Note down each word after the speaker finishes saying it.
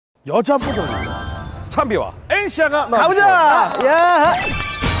여자 버전입니다. 참비와 NC.A가 가보자! 야!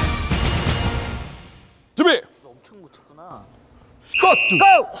 준비! 엄청 묻혔구나. 스타트! 고!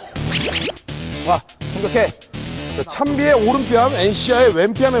 와, 공격해. 자, 참비의 오른뺨, NC.A의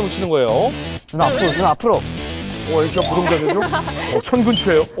왼뺨에 묻히는 거예요. 눈 앞으로, 눈 앞으로. 오, NC.A 부동자되죠?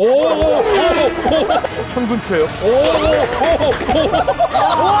 천근추예요. 오, 천근추예요.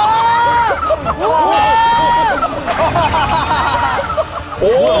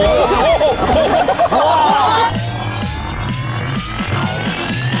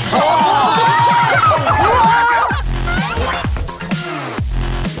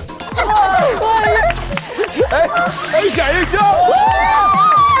 NC.A 1점!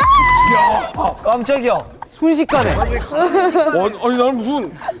 깜짝이야. 순식간에. 아니 나는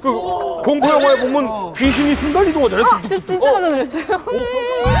무슨 그 공포 영화에 보면 귀신이 순간 이동하잖아요. 저 진짜 깜짝 놀랐어요.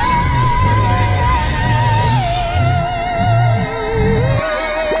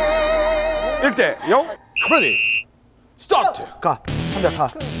 1대0 레디 스타트. 가. 한대 가.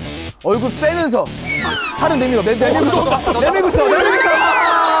 얼굴 빼면서 팔은 내밀어. 내밀고 있어. 내밀고 있어. 내밀고 있어.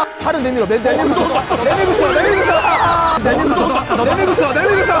 팔은 내밀어. 내밀고 있어. 내밀고 있어. 내밀고 있어. 내밀고 있어. 내밀고 있어.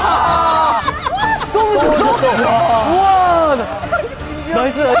 내밀고 있어. 너무 좋았어. 우와.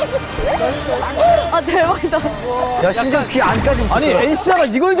 나이스. 아 대박이다. 야, 심지어 귀 안까지 묻혔어. 아니, NC.A가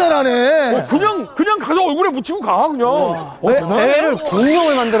이걸 잘하네. 그냥 가서 얼굴에 묻히고 가 그냥. 대단해. 애를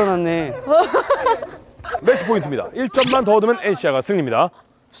공룡을 만들어놨네. 매치 포인트입니다. 1점만 더 얻으면 NC.A가 승리입니다.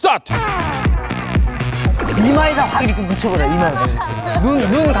 스타트. 이마에다 확 이렇게 묻혀버려. 이마에.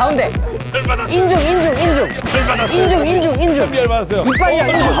 눈 가운데. 인중. 인중. 미안 받았어요. 이빨이야.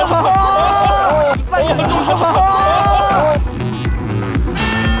 이빨이야.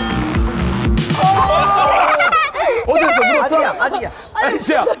 어디였어? 물었어? 아직이야.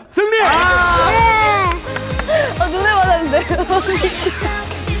 NC.A 승리. 눈에 맞았는데.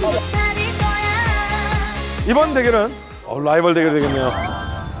 이번 대결은 라이벌 대결이 되겠네요.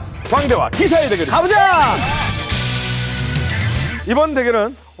 광대와 기사의 대결. 가보자. 이번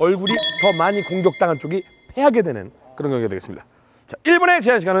대결은 얼굴이 더 많이 공격당한 쪽이 패하게 되는 그런 경기가 되겠습니다. 자, 1분의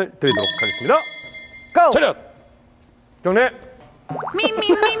제한 시간을 드리도록 하겠습니다. 고! 차렷! 경례!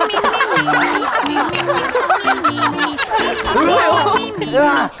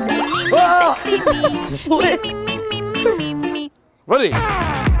 레디!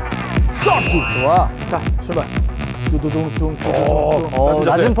 스타트! 좋아. 자, 출발. 두두둥둥.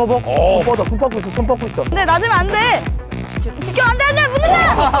 낮은 퍼벅. 손 뻗고 있어. 손 뻗고 있어. 근데 낮으면 안 돼. 비켜 안 돼, 안 돼,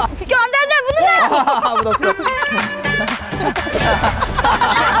 묻는다. 비켜 안 돼, 안 돼, 묻는다. 묻었어.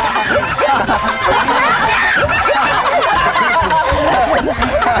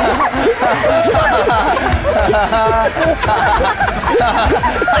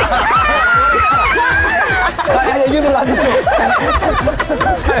 이게 안 됐죠?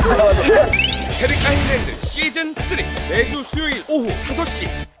 캐릭 아일랜드 시즌 3 매주 수요일 오후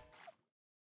 5시